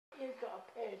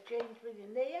jeans with your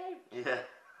knee out? Yeah.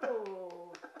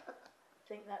 Oh, I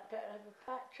think that better have a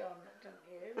patch on it, don't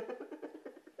you?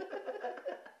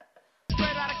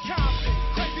 Straight out of Compton,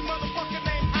 crazy motherfucker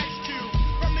named Ice Cube.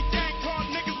 From the gang called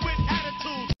niggas with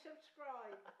attitude.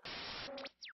 Subscribe.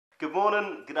 Good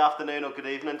morning, good afternoon or good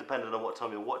evening, depending on what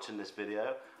time you're watching this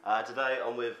video. Today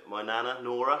I'm with my Nana,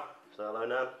 Nora. So hello,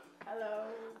 Nan. Hello.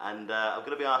 And I'm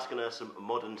going to be asking her some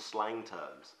modern slang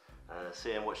terms,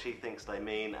 seeing what she thinks they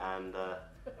mean, and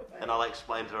then I'll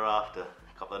explain to her after.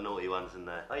 A couple of naughty ones in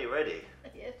there. Are you ready?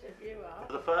 Yes, if you are.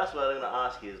 The first word I'm going to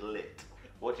ask you is lit.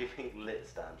 What do you think lit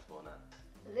stands for, Nan?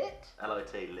 Lit?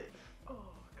 L-I-T, lit. Oh,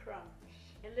 crumbs.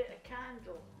 You lit a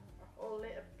candle or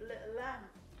lit a lamp.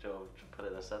 Do you want to put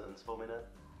it in a sentence for me, Nan?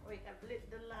 We have lit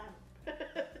the lamp.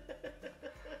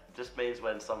 Just means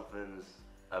when something's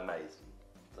amazing.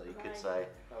 So you could say,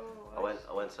 I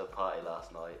went to a party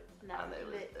last night and it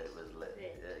was lit.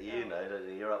 Yeah, you know, don't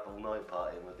you? You're up all night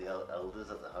partying with the elders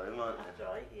at the home, aren't you? That's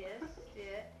right, yes,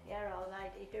 yeah. Yeah, our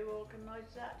lady who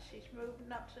organised that, she's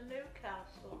moving up to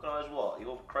Newcastle. Organised what?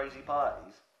 Your crazy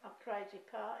parties? A crazy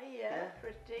party, yeah.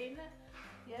 Christina.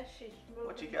 Yes, she's moving.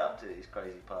 What do you get up to at these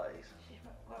crazy parties?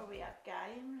 Well, we had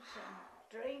games and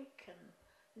drink and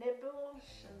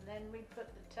nibbles, and then we put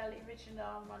the television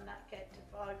on when that get to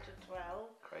 5 to 12.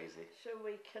 Crazy. So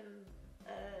we can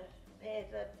hear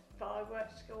the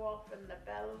fireworks go off and the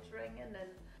bells ringing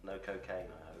and... No cocaine,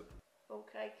 I hope.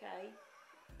 Okay.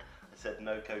 I said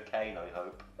no cocaine, I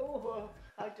hope. Oh,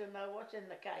 I don't know what's in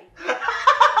the cake.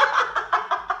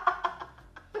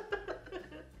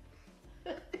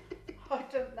 I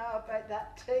don't know about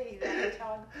that tea that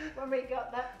time when we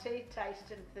got that tea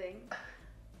tasting thing.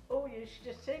 Oh, you should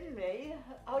have seen me.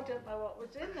 I don't know what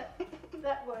was in it.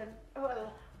 That went,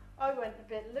 well, I went a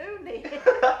bit loony.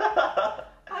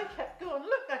 I kept going,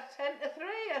 look, that's 10 to 3,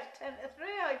 that's 10 to 3,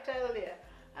 I tell you.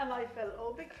 And I felt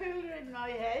all peculiar in my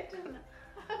head, and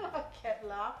I kept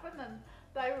laughing, and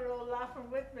they were all laughing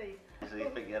with me. So you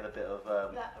think you had a bit of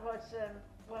that was,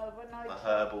 well, when I... a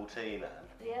herbal tea, Nan?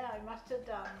 Yeah, I must have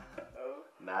done.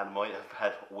 Nan might have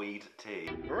had weed tea.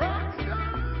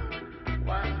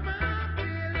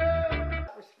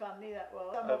 That was funny, that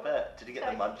was. I bet. Did you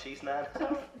get the munchies, Nan?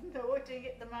 No, I didn't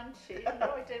get the munchies.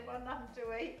 No, I didn't want nothing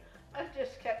to eat. I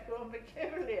just kept going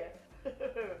peculiar.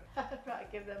 I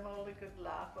might give them all a good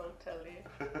laugh, I'll tell you.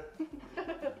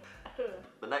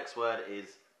 The next word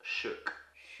is shook.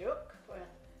 Shook? Well,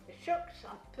 you shook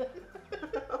something.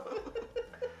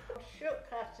 Shook,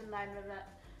 that's the name of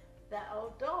that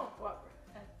old dog,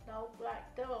 an old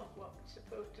black dog, what was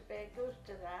supposed to be a ghost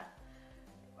to that,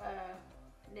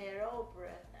 near Albury.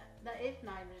 His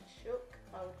name is Shook,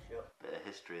 old Shook. Bit of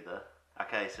history there.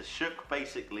 Okay, so shook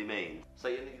basically means, so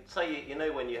you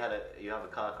know when you have a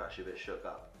car crash, you're a bit shook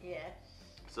up. Yes.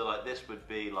 So like this would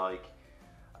be like,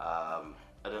 I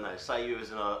don't know, say you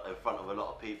was in front of a lot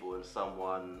of people and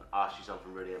someone asked you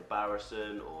something really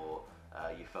embarrassing, or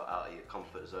you felt out of your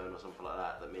comfort zone or something like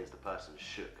that. That means the person's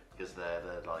shook because they're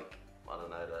like, I don't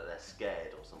know, they're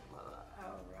scared or something like that.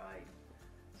 Oh right.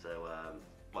 So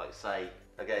like say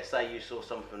you saw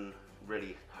something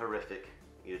really horrific,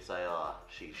 you'd say, ah,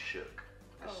 she's shook.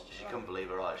 She couldn't believe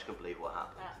her eyes, she couldn't believe what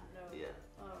happened. No. Yeah.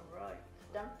 Oh right.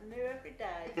 Something new every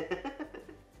day.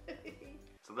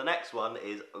 So the next one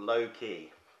is low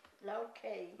key. Low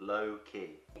key. Low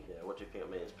key. Yeah, what do you think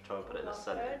it means? Try and put it in a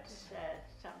sentence. I've heard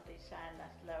somebody saying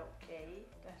that's low key.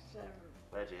 That's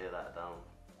Where'd you hear that? Down?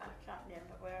 I can't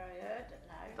remember where I heard it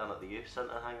now. Down at the youth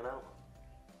centre hanging out?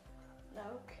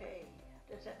 Low key.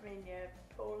 Does that mean you're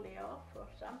poorly off or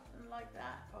something like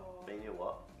that? Or Mean you're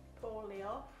what? poorly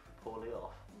off? Poorly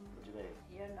off? What do you mean?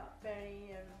 You're not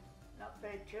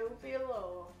very jovial,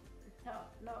 or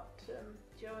not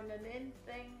joining in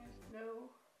things. No.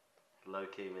 Low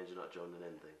key means you're not joining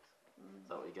in things. Is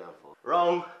that what you're going for?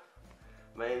 Wrong.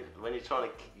 When you're trying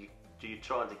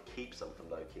to keep something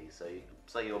low key. So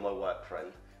say you're my work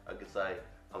friend, I could say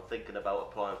I'm thinking about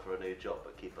applying for a new job,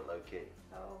 but keep it low key.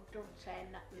 Oh, don't say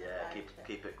nothing. Yeah, about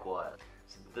keep it quiet.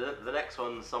 So the next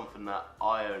one's something that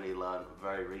I only learned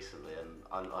very recently, and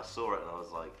I saw it and I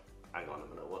was like, hang on a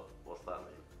minute, what's that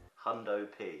mean? Hundo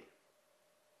P.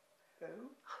 Who?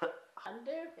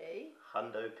 Hundo P.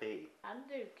 Hundo P.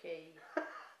 Hundo Key.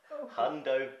 Oh.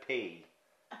 Hundo P.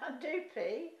 Hundo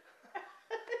P.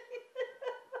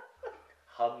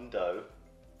 Hundo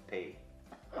P.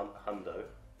 Hundo.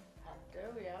 Hundo,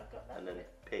 yeah, I got that. And then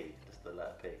P, just the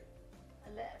letter P. A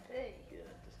letter P.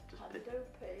 Yeah, just P. Hundo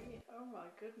P. Oh my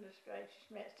goodness gracious,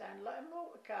 me it sound like a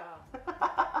motor car.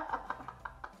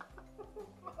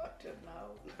 I don't know.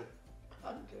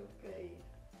 Hundo P.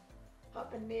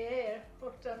 Up in the air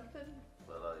or something.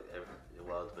 Well,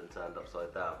 the world's been turned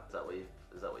upside down. Is that what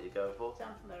you're going for?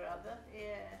 Something or other,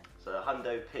 yeah. So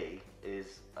hundo P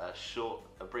is a short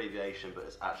abbreviation, but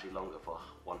it's actually longer for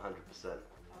 100%. Oh.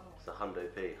 So hundo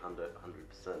P,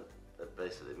 100%. That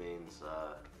basically means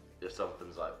if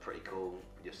something's like pretty cool,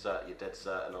 you're dead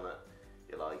certain on it.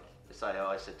 You're like, say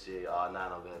I said to you, Nan,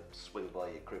 I'm gonna swing by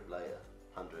your crib later,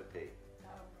 100p. Oh,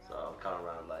 right. So I'm coming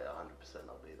around later, 100%.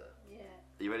 I'll be there. Yeah.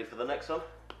 Are you ready for the next one?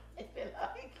 If you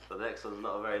like. So the next one's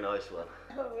not a very nice one.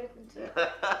 Oh, isn't it?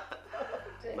 Oh,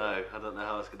 dear. No, I don't know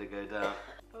how it's gonna go down.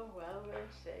 Oh well, we'll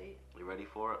see. You ready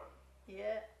for it?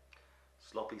 Yeah.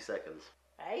 Sloppy seconds.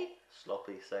 Hey?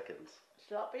 Sloppy seconds.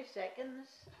 Sloppy seconds.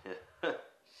 Yeah.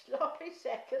 Sloppy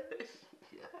seconds.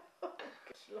 Yeah.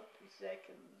 Sloppy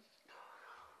seconds.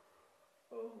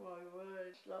 Oh my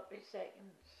word, sloppy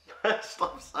seconds.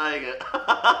 Stop saying it.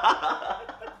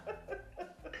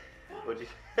 What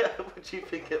do you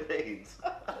think it means?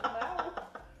 I don't know.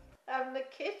 Having a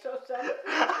kiss or something.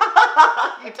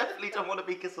 You definitely don't want to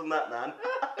be kissing that, Nan.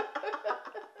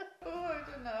 Oh, I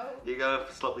don't know. You're going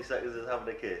for sloppy seconds as having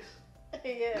a kiss?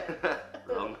 Yeah.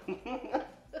 Wrong.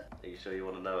 Are you sure you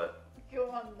want to know it? Go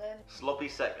on then. Sloppy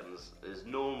seconds is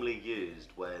normally used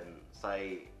when,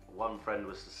 say, one friend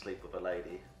was to sleep with a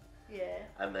lady, Yeah.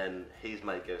 and then his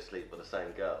mate goes sleep with the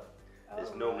same girl. Oh,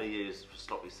 It's normally right. used for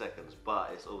sloppy seconds,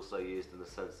 but it's also used in the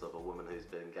sense of a woman who's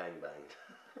been gangbanged.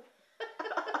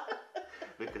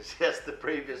 Because she has the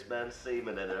previous man's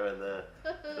semen in her, and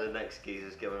the next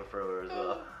geezer's going through her as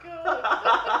well. Oh,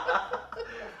 God.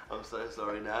 I'm so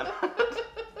sorry, Nan.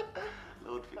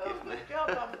 Lord forgive Oh, me. good job,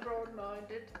 I'm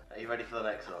broad-minded. Are you ready for the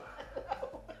next one?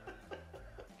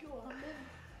 Go on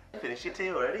then. Finish your tea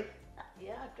already?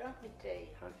 Yeah, I drank my tea.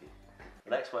 Thank you.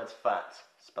 The next word's fat,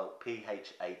 spelled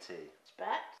P-H-A-T.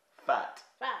 Spat? Fat.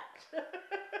 Fat.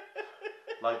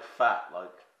 Like fat, like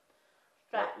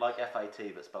Fat. like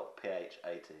F-A-T, but spelled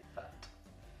P-H-A-T. Fat.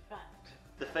 Fat.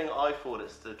 The thing I thought it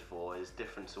stood for is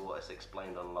different to what it's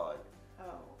explained online.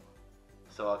 Oh.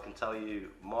 So I can tell you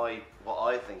what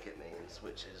I think it means,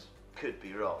 which could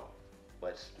be wrong,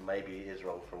 which maybe is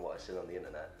wrong from what I've seen on the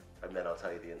internet, and then I'll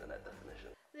tell you the internet definition.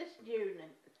 This new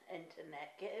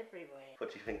internet get everywhere.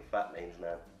 What do you think fat means,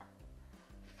 Nan?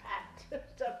 Fat.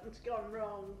 Something's gone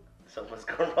wrong. Something's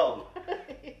gone wrong.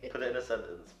 Put it in a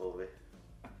sentence for me.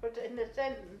 Put it in a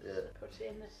sentence. Yeah. Put it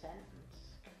in a sentence.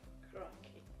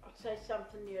 Crikey. I'll say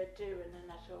something you're doing and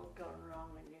that's all gone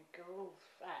wrong and you go, oh,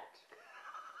 fat.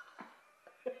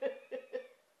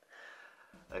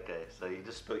 Okay, so you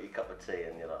just spilt your cup of tea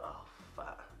and you're like, oh,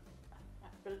 fat. I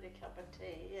spilled a cup of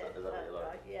tea, yeah. Is that what you like?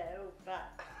 Right. Yeah, oh,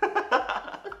 fat.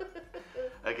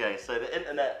 Okay, so the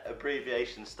internet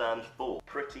abbreviation stands for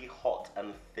pretty hot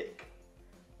and thick.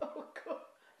 Oh, God.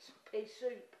 It's pea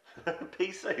soup.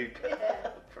 Pea soup? Yeah.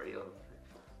 Pretty hot.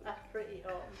 That's pretty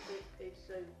hot and thick pea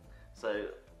soup. So,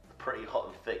 pretty hot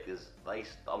and thick is,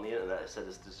 on the internet it said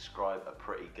it's to describe a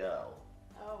pretty girl.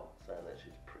 Oh. Saying that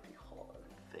she's pretty hot and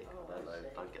thick. Oh, I don't I know,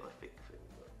 see. don't get the thick thing,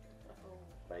 but Oh.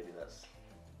 maybe that's,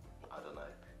 I don't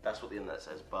know. That's what the internet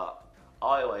says, but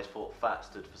I always thought fat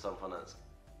stood for something that's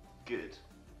good.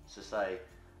 So say,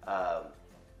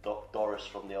 Doris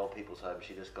from the old people's home,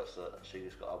 she just got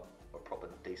a proper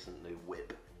decent new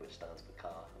whip, which stands for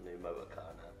car, a new motor car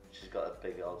now. She's got a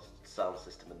big old sound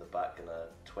system in the back and a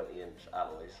 20-inch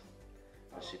alloys.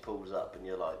 And she pulls up and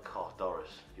you're like, oh,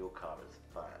 Doris, your car is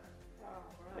fat. Oh,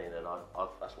 I right. mean, and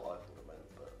that's what I thought it meant,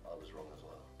 but I was wrong as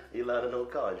well. Are you learning all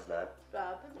kinds now?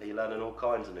 Pardon? Are you learning all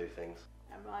kinds of new things?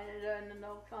 Am I learning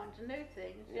all kinds of new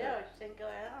things? Yeah. Yeah, I think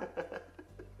I am.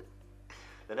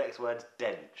 The next word's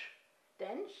dench.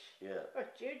 Dench? Yeah. Oh,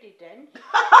 Judy Dench.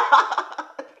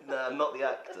 No, not the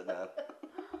actor now.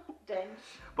 Dench.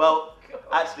 Well, God.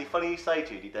 actually, funny you say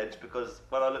Judy Dench, because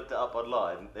when I looked it up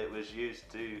online, it was used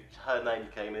her name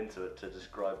came into it to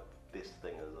describe this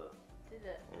thing as a, Did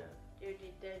it? yeah.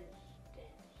 Judy Dench.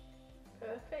 Dench.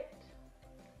 Perfect.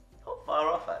 Not far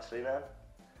off actually, now.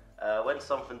 When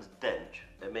something's dench,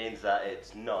 it means that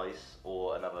it's nice,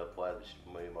 or another word which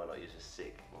we might not use is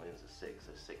sick. It means it's sick,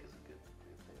 so sick is a good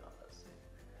thing like that, sick.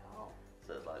 Oh.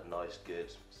 So it's like nice,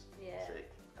 good, Yeah. sick.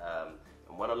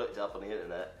 And when I looked it up on the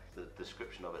internet, the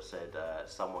description of it said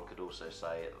someone could also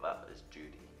say that is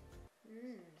Judy.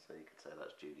 Mm. So you could say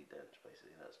that's Judy Dench,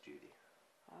 basically, that's Judy.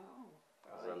 Oh.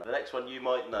 So Right. the next one you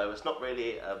might know, it's not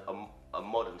really a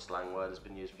modern slang word, it's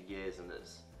been used for years and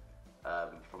it's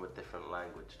from a different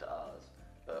language to ours,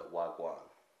 but wagwan.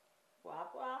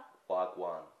 Wagwa.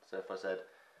 Wagwan. So if I said,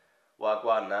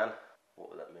 wagwan, Nan, what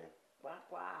would that mean?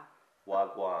 Wagwa.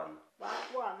 Wagwan.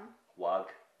 Wagwan.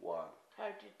 Wagwan.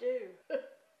 How'd you do?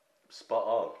 Spot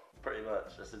on, pretty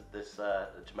much. This a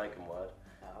Jamaican word,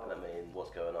 Oh. and I mean, what's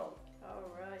going on?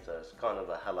 Oh, right. So it's kind of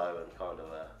a hello and kind of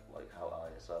a like how are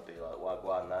you? So I'd be like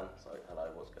wagwan nan. It's like hello,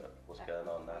 what's going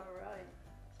on now? All right.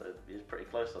 So he's pretty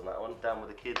close on that one. Down with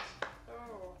the kids.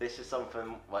 Oh. This is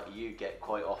something like you get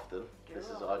quite often. This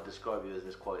is Go on. I describe you as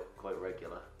this quite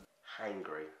regular.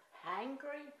 Hangry.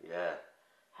 Hangry? Yeah.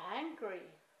 Hangry?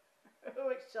 Oh,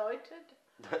 excited?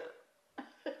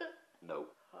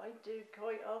 Nope. I do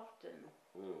quite often.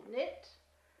 Mm. Knit?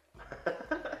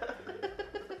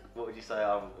 What would you say?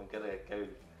 I'm gonna go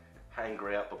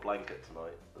hangry up a blanket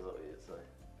tonight. Is that what you'd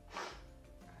say?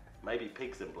 Maybe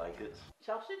pigs in blankets.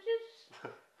 Sausages?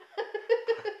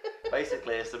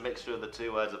 Basically, it's a mixture of the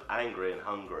two words of angry and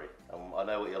hungry. I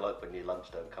know what you're like when your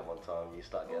lunch don't come on time. You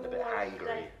start getting a bit I hangry.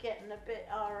 start getting a bit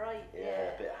alright.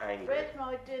 Yeah, a bit hangry. Where's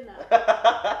my dinner?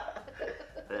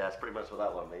 Yeah, that's pretty much what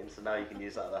that one means. So now you can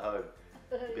use that at home.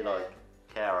 Be Yeah. like,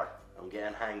 Kara, I'm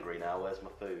getting hangry now. Where's my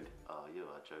food? Oh, you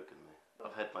are joking me.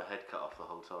 I've had my head cut off the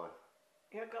whole time.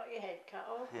 You got your head cut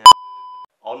off? Yeah.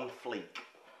 On fleek.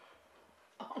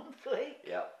 On fleek?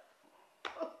 Yeah.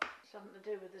 Something to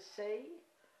do with the sea?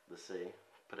 The sea.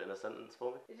 Put it in a sentence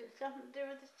for me. Is it something to do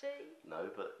with the sea? No,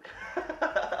 but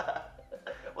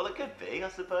well, it could be. I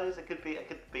suppose it could be. It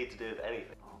could be to do with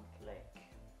anything. On flick.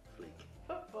 Fleek.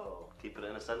 Football. Can you put it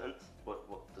in a sentence? What?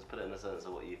 Just put it in a sentence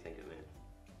of what you think it means.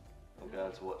 I'm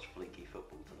going to watch fleeky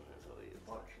football tonight. Is that what you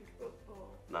say? Watching football.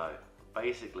 No.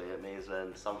 Basically, it means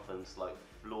when something's like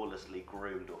flawlessly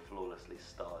groomed or flawlessly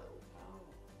styled. Oh.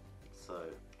 So,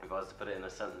 if I was to put it in a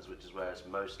sentence, which is where it's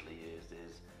mostly used,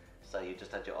 is say you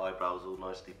just had your eyebrows all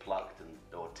nicely plucked and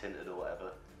or tinted or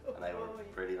whatever, and they were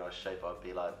in really nice shape. I'd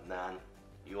be like, Nan,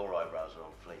 your eyebrows are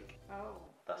on fleek. Oh.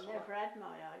 That's I never had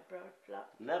my eyebrows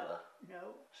plucked. Never.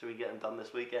 No. Should we get them done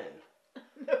this weekend?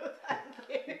 No, thank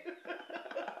you.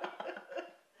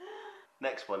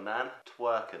 Next one, Nan.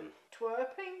 Twerking.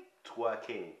 Twerping?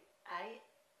 Twerking.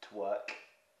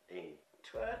 Twerking.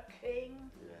 Twerking?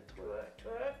 Yeah,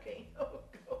 Twerking. Oh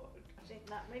God. I think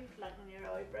that means plucking your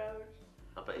eyebrows.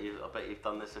 I bet you've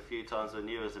done this a few times when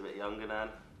you was a bit younger, Nan.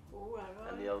 Oh,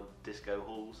 have In I? the old disco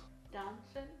halls.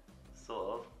 Dancing?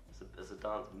 Sort of. It's a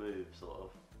dance move, sort of.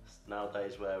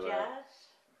 Nowadays where... Jazz?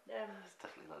 it's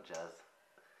definitely not jazz.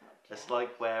 Not It's jazz.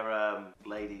 like where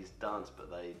ladies dance, but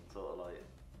they sort of like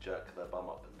jerk their bum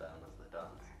up and down as they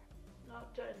dance.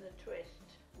 Not doing the twist.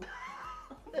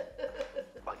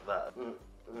 Like that.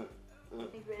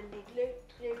 Really loot.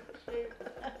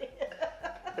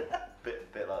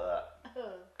 Bit like that.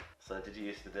 So did you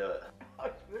used to do it? I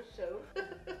suppose so.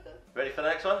 Ready for the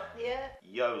next one? Yeah.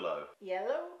 YOLO.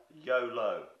 Yellow?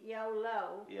 YOLO.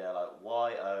 YOLO. Yeah,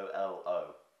 like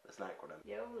YOLO. That's an acronym.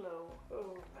 YOLO.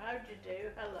 Oh, how'd you do?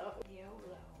 Hello.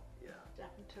 YOLO. Yeah.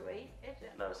 Something to eat, is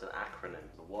it? No, it's an acronym.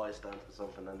 The Y stands for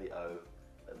something, then the O,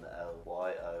 then the L.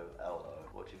 YOLO.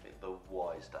 What do you think the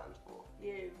Y stands for?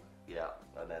 You. Yeah,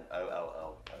 and then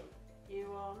OLLO. You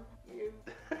on. You.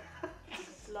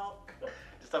 Block.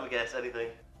 Just have a guess, anything?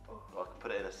 Oh, I can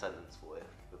put it in a sentence for you.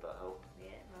 Would that help?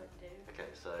 yeah, might do. Okay,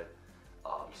 so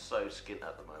I'm so skint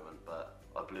at the moment, but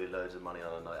I blew loads of money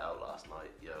on a night out last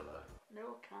night. YOLO.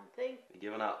 No, can't think. You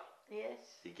giving up?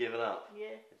 Yes. You giving up? Yeah.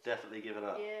 You're definitely giving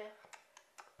up. Yeah.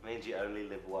 It means you only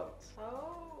live once.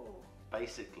 Oh.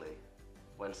 Basically,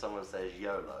 when someone says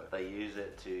YOLO, they use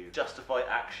it to justify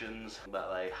actions that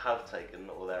they have taken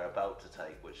or they're about to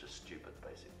take, which is stupid,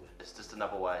 basically. It's just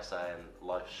another way of saying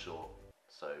life's short,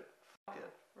 so f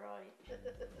it. Right.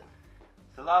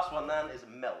 The last one then is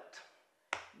melt.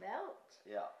 Melt?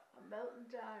 Yeah. I'm melting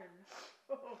down.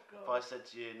 Oh, If I God. said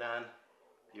to you, Nan,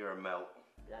 you're a melt.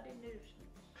 Bloody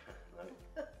nuisance. No?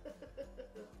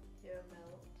 You're a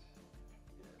melt.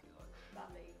 Yeah,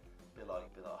 Funny. be like,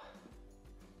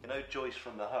 you know Joyce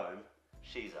from The Home?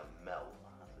 She's a melt.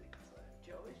 That's what you can say.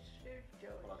 Joyce? Who's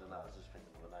Joyce? Well, I don't know, I was just thinking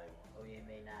of a name. Oh, you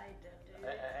mean Ida, do you?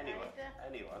 Anyone. Ida?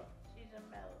 Anyone. She's a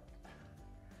melt.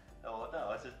 Oh no,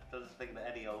 I was just thinking of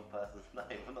any old person's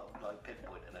name. I'm not like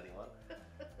pinpointing anyone.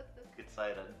 You could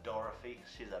say that Dorothy,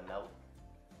 she's a melt.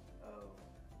 Oh,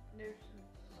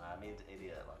 nuisance. I mean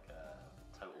idiot, like a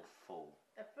total fool.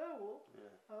 A fool?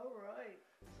 Yeah. Oh, right.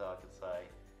 So I could say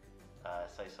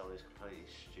someone who's completely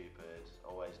stupid,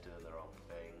 always doing the wrong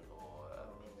thing, or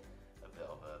a bit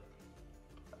of a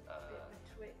Bit of a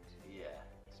twit. yeah,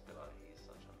 just be like he's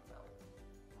such a melt.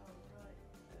 Oh, right.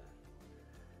 Yeah.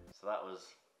 So that was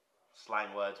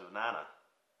slang words with Nanna.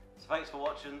 So thanks for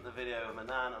watching the video of my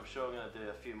Nan. I'm sure I'm going to do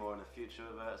a few more in the future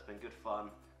with her. It's been good fun,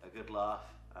 a good laugh,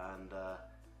 and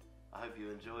I hope you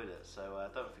enjoyed it. So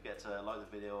don't forget to like the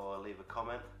video or leave a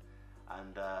comment.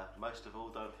 And most of all,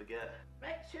 don't forget...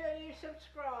 Make sure you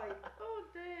subscribe. Oh,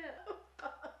 dear. Oh,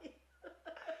 bye.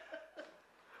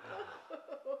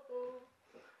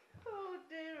 Oh,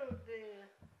 dear, oh dear.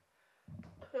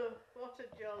 What a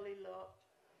jolly lot.